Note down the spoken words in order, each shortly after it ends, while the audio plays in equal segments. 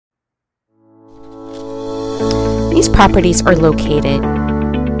These properties are located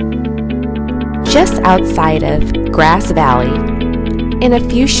just outside of Grass Valley and a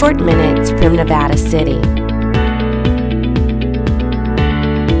few short minutes from Nevada City.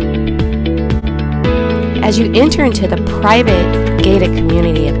 As you enter into the private gated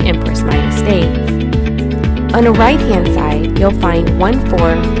community of Empress Mine Estates, on the right-hand side, you'll find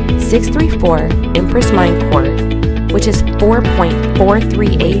 14634 Empress Mine Court, which is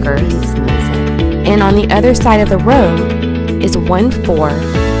 4.43 acres. And on the other side of the road is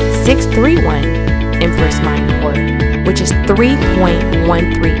 14631 Empress Mine Court, which is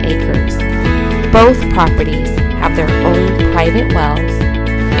 3.13 acres. Both properties have their own private wells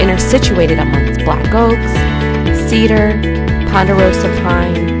and are situated amongst black oaks, cedar, ponderosa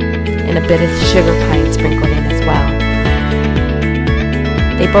pine, and a bit of sugar pine sprinkled in as well.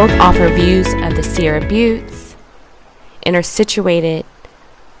 They both offer views of the Sierra Buttes and are situated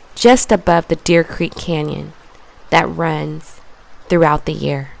just above the Deer Creek Canyon that runs throughout the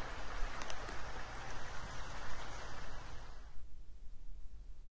year.